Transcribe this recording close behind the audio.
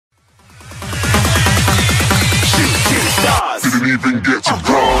even get to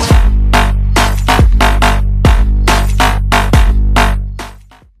cross.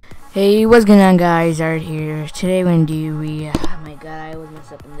 Hey, what's going on, guys? Art here. Today we're gonna do oh my god, I always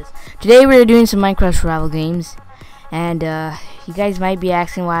mess up in this. Today we're doing some Minecraft survival games, and you guys might be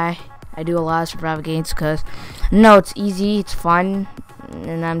asking why I do a lot of survival games, because no, it's easy, it's fun,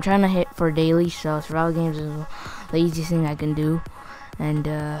 and I'm trying to hit for daily, so survival games is the easiest thing I can do. And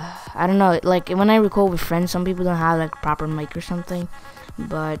I don't know, like when I record with friends, some people don't have like proper mic or something,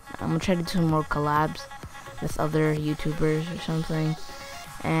 but I'm gonna try to do some more collabs with other YouTubers or something.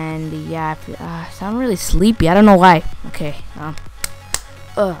 And yeah, I sound really sleepy. I don't know why. Okay,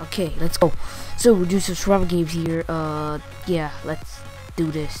 okay, let's go. So we'll do some survival games here. Yeah, let's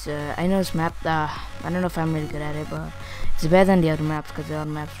do this. I know this map. I don't know if I'm really good at it, but it's better than the other maps because the other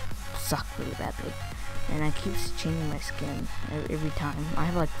maps suck really badly. And I keep changing my skin every time. I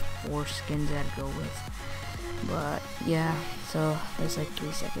have like 4 skins that I go with. But yeah, so there's like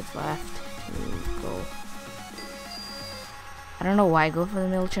 3 seconds left to go. I don't know why I go for the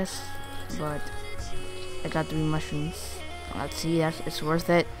middle chest, but I got 3 mushrooms. Let's see, it's worth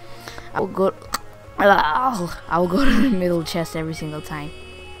it. I will go to the middle chest every single time.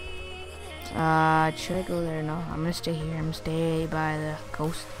 Should I go there? No, I'm gonna stay here. I'm gonna stay by the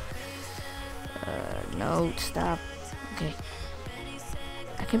coast. No, stop. Okay.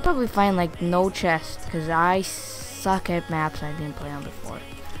 I can probably find like no chest because I suck at maps I didn't play on before.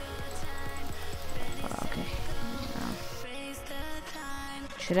 Okay.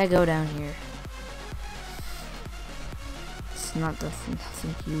 Should I go down here? It's not nothing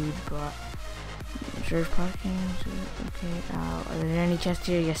huge, but reserve parking. Okay. Are there any chests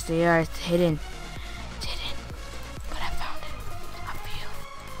here? Yes, they are. It's hidden. It's hidden. But I found it. I feel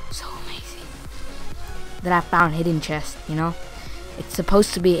so amazing that I found hidden chest. You know, it's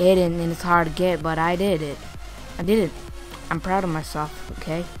supposed to be hidden and it's hard to get, but I did it. I did it. I'm proud of myself.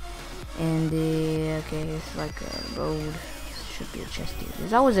 Okay. And okay, it's like a road. Should be a chest here.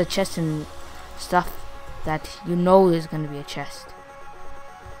 There's always a chest and stuff that you know there's gonna be a chest.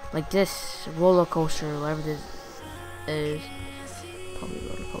 Like this roller coaster, whatever this is. Probably a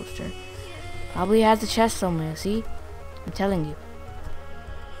roller coaster. Probably has a chest somewhere, see? I'm telling you.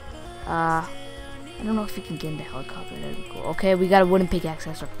 I don't know if you can get in the helicopter. That'd be cool. Okay, we got a wooden pickaxe.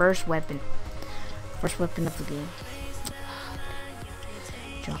 That's our first weapon. First weapon of the game.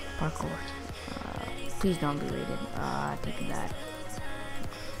 Jump, parkour. Please don't be rated. Taking that.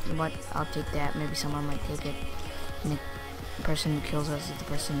 But I'll take that. Maybe someone might take it. And the person who kills us is the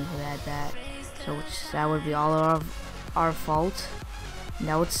person who had that. So that would be all of our fault. And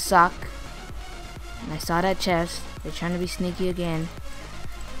that would suck. And I saw that chest. They're trying to be sneaky again.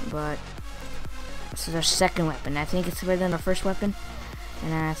 But this is our second weapon. I think it's better than our first weapon.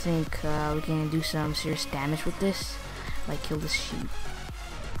 And I think we can do some serious damage with this. Like kill this sheep.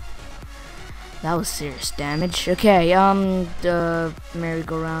 That was serious damage. Okay, the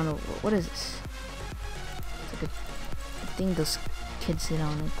merry-go-round. What is this? It's like a thing those kids sit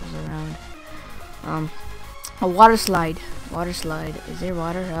on. It goes around. A water slide. Water slide. Is there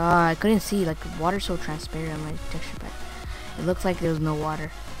water? I couldn't see. Like water's so transparent on my texture pack. It looked like there was no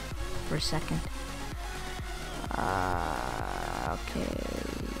water for a second. Okay.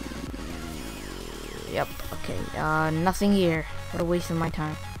 Yep. Okay. Nothing here. What a waste of my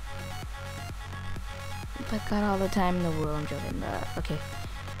time. I got all the time in the world. I'm joking. Okay,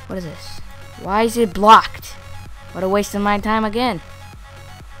 what is this? Why is it blocked? What a waste of my time again.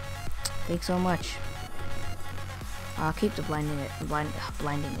 Thanks so much. I'll keep the blinding egg.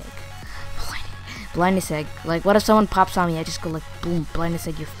 Like, what if someone pops on me? I just go like, boom, blindness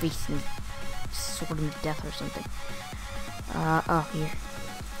egg your face and sword him to death or something. Oh, here.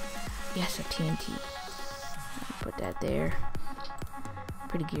 Yes, a TNT. Put that there.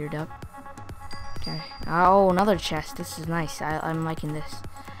 Pretty geared up. Okay. Oh, another chest. This is nice. I'm liking this.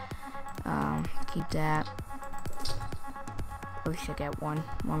 Keep that. At least I get one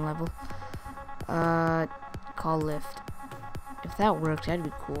level. Call lift. If that works, that'd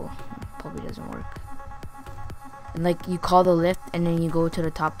be cool. Probably doesn't work. And like you call the lift, and then you go to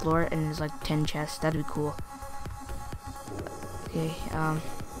the top floor, and there's like 10 chests. That'd be cool. Okay.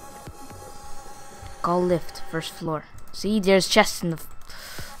 Call lift. First floor. See, there's chests in the.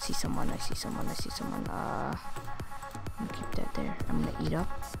 I see someone. Let me keep that there. I'm gonna eat up.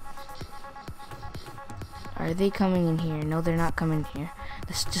 Are they coming in here? No, they're not coming in here.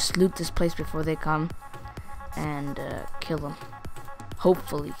 Let's just loot this place before they come and kill them.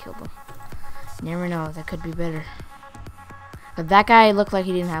 Hopefully kill them. Never know. That could be better. But that guy looked like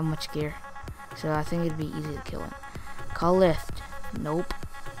he didn't have much gear, so I think it'd be easy to kill him. Call lift. Nope.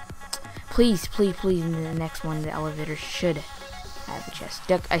 Please, please, please, in the next one, the elevator should I have a chest.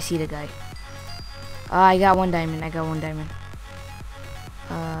 Duck, I see the guy. I got 1 diamond.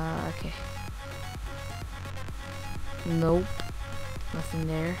 Okay. Nope. Nothing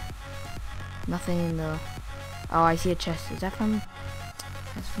there. Nothing in the... Oh, I see a chest. Is that from...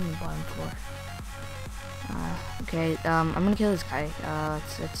 That's from the bottom floor. Okay, I'm gonna kill this guy.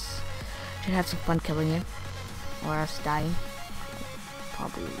 Let's should have some fun killing him. Or else dying.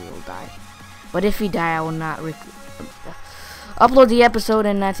 Probably will die. But if he die, I will not upload the episode,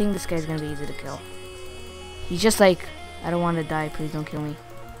 and I think this guy's gonna be easy to kill. He's just like, I don't want to die, please don't kill me.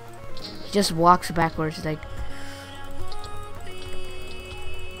 He just walks backwards like...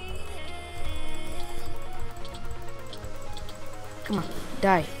 Come on,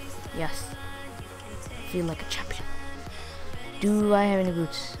 die. Yes. Feel like a champion. Do I have any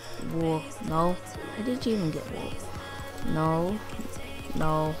boots? Wool. No. How did you even get wool? No.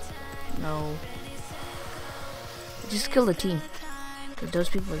 No. No. Just kill the team. Because those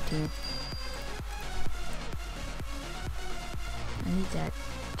people are a team. I need that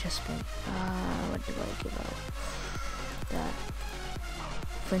chest plate. What do I give out? That.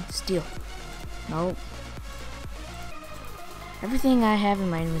 Flint steel. No. Everything I have in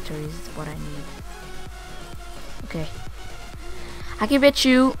my inventory is what I need. Okay. I can bet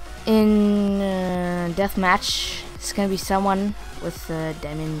you in deathmatch, it's gonna be someone with a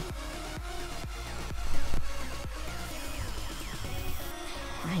diamond.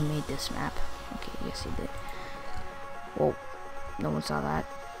 I made this map. Okay, yes he did. Whoa. No one saw that.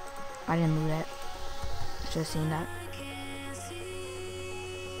 I didn't do that. Should have seen that.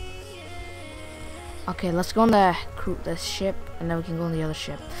 Okay, let's go on the ship, and then we can go on the other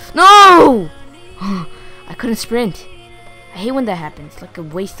ship. No! I couldn't sprint. I hate when that happens. It's like a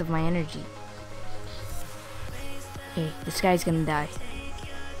waste of my energy. Okay, this guy's gonna die.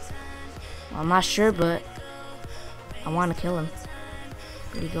 Well, I'm not sure, but I want to kill him.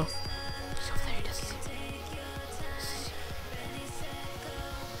 Where'd he go? He's over there. He doesn't see me.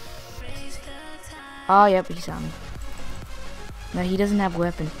 Oh, yep, he saw me. No, he doesn't have a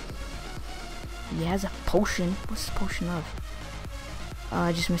weapon. He has a potion. What's the potion of?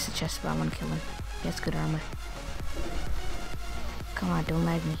 I just missed the chest, but I want to kill him. He has good armor. Come on, don't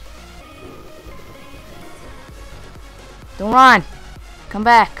lag me. Don't run! Come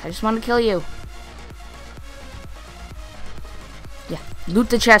back. I just want to kill you. Yeah, loot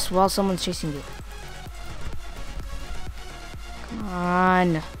the chest while someone's chasing you. Come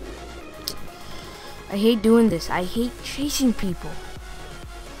on. I hate doing this. I hate chasing people.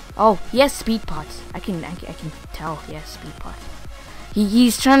 Oh, he has speed pots. I can tell he has speed pots.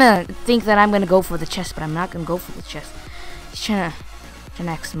 He's trying to think that I'm gonna go for the chest, but I'm not gonna go for the chest. He's trying to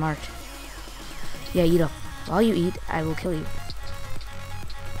act smart. Yeah, eat up. While you eat, I will kill you.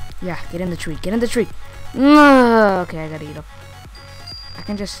 Yeah, get in the tree. Get in the tree. Okay, I gotta eat up. I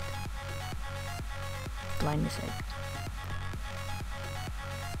can just blind this egg.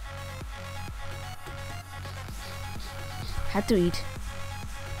 Have to eat.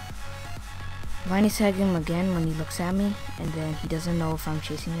 Blind tag him again when he looks at me, and then he doesn't know if I'm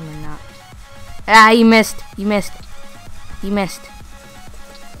chasing him or not. Ah, he missed. He missed. He missed.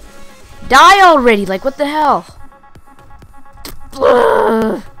 Die already! Like, what the hell?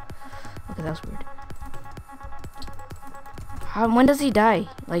 Okay, that was weird. When does he die?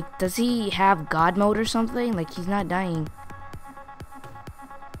 Like, does he have God mode or something? Like, he's not dying.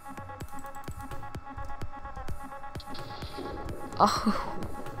 Oh.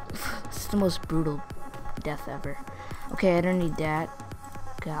 This is the most brutal death ever. Okay, I don't need that.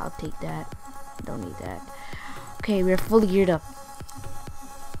 Okay, I'll take that. Don't need that. Okay, we're fully geared up.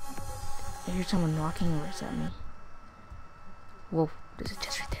 I hear someone knocking, or is that me? Whoa, there's a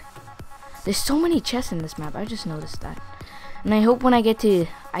chest right there. There's so many chests in this map. I just noticed that. And I hope when I get to,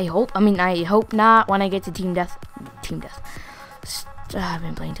 I hope not when I get to team death. I've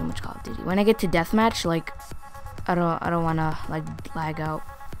been playing too much Call of Duty. When I get to deathmatch, like, I don't wanna like lag out.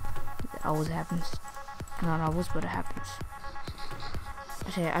 It always happens. Not always, but it happens.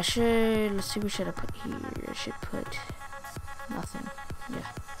 Okay, let's see what should I put here. I should put nothing. Yeah.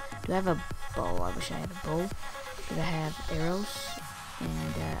 Do I have a bow? I wish I had a bow. Do I have arrows?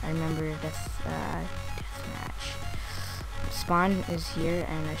 And I remember deathmatch. Spawn is here,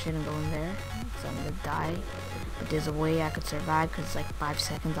 and I shouldn't go in there, so I'm gonna die. But there's a way I could survive, because it's like 5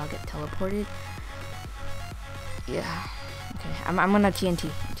 seconds I'll get teleported. Yeah. Okay, I'm gonna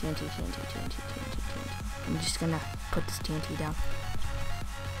TNT. I'm just gonna put this TNT down.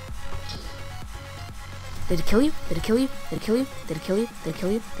 Did it kill you? Did it kill you? Did it kill you? Did it kill you? Did it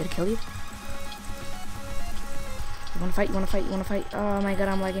kill you? Did it kill you? You wanna fight? You wanna fight? You wanna fight? Oh my god,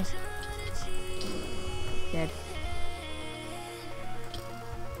 I'm lagging. Dead.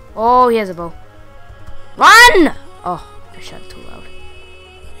 Oh, he has a bow. Run! Oh, I shot it too loud.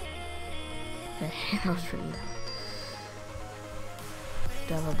 That was pretty loud.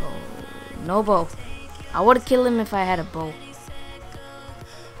 Do I have a bow? No bow. I would kill him if I had a bow.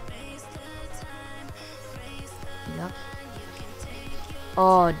 Yep.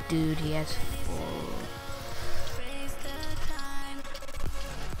 Oh, dude, he has full.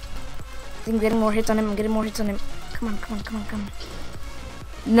 I think I'm getting more hits on him. I'm getting more hits on him. Come on, come on, come on, come on.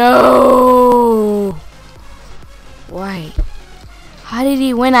 No! Why? How did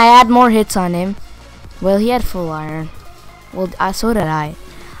he win? I had more hits on him. Well, he had full iron. Well, so did I.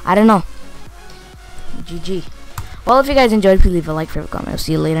 I don't know. GG. Well, if you guys enjoyed, please leave a like, favorite, comment. I'll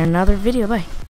see you later in another video. Bye.